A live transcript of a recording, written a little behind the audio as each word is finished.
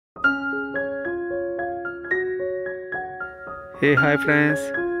Hey, hi friends,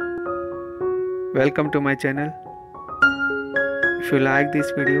 welcome to my channel. If you like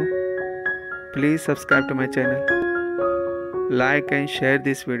this video, please subscribe to my channel, like and share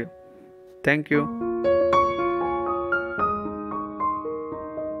this video. Thank you.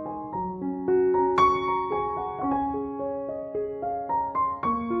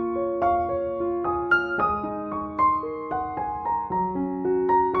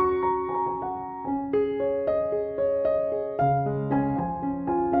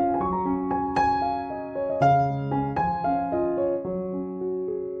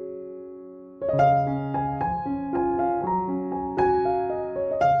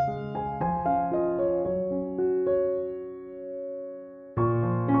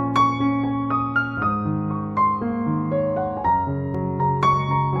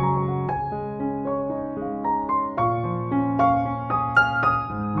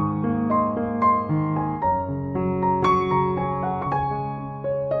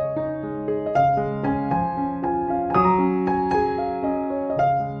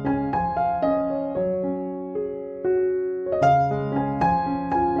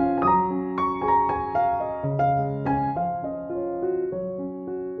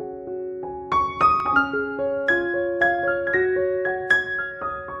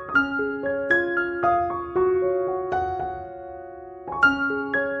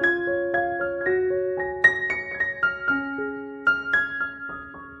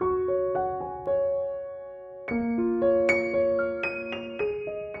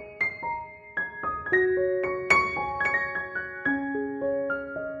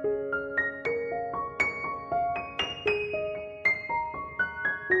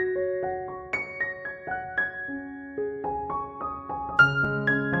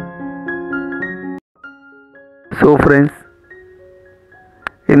 So friends,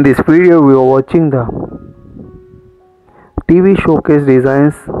 in this video we are watching the TV showcase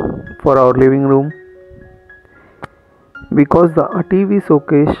designs for our living room, because the TV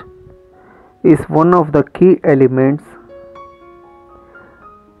showcase is one of the key elements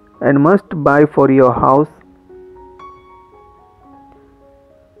and must buy for your house.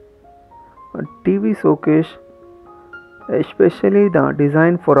 A TV showcase, especially the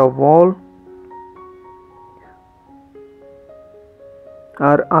design for a wall,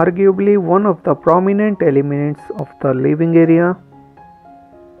 are arguably one of the prominent elements of the living area,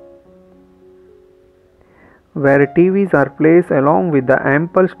 where TVs are placed along with the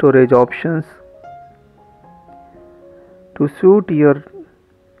ample storage options to suit your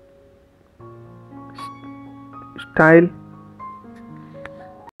style.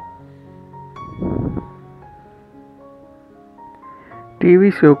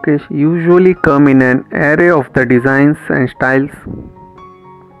 TV showcase usually come in an array of the designs and styles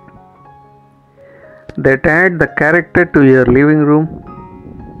that add the character to your living room.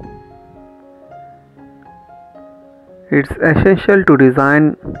 It's essential to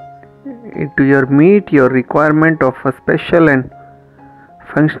design it to meet your requirement of a special and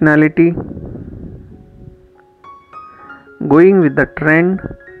functionality, going with the trend.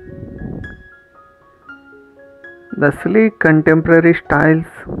 The sleek contemporary styles,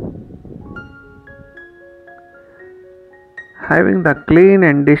 having the clean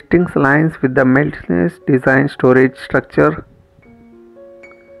and distinct lines with the meticulous design storage structure,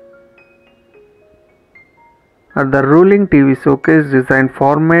 are the ruling TV showcase design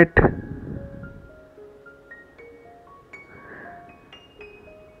format.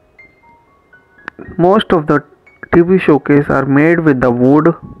 Most of the TV showcase are made with the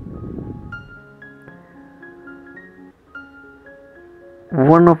wood.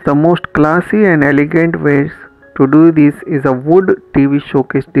 One of the most classy and elegant ways to do this is a wood TV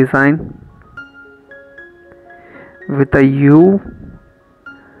showcase design with a hue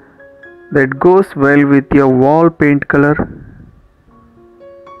that goes well with your wall paint color.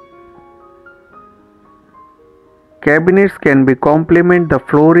 Cabinets can be complement the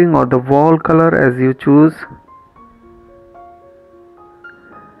flooring or the wall color as you choose.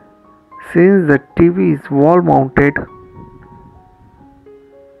 Since the TV is wall mounted,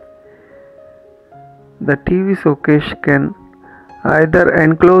 the TV showcase can either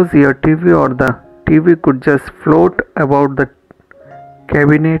enclose your TV or the TV could just float about the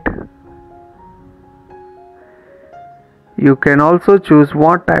cabinet. You can also choose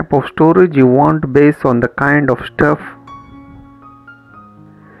what type of storage you want based on the kind of stuff.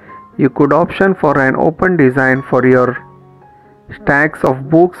 You could option for an open design for your stacks of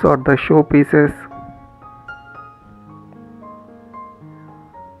books or the showpieces.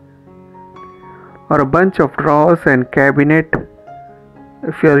 or a bunch of drawers and cabinet.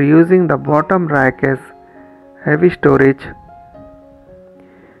 If you are using the bottom rack as heavy storage,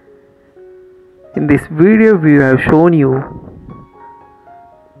 In this video we have shown you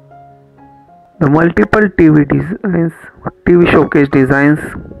the multiple TV showcase designs,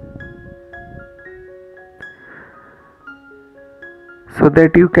 so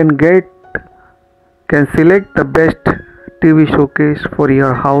that you can select the best TV showcase for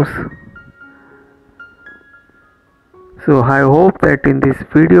your house. So I hope that in this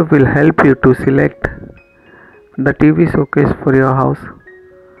video will help you to select the TV showcase for your house.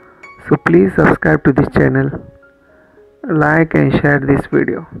 So please subscribe to this channel, like and share this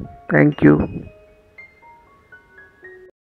video. Thank you.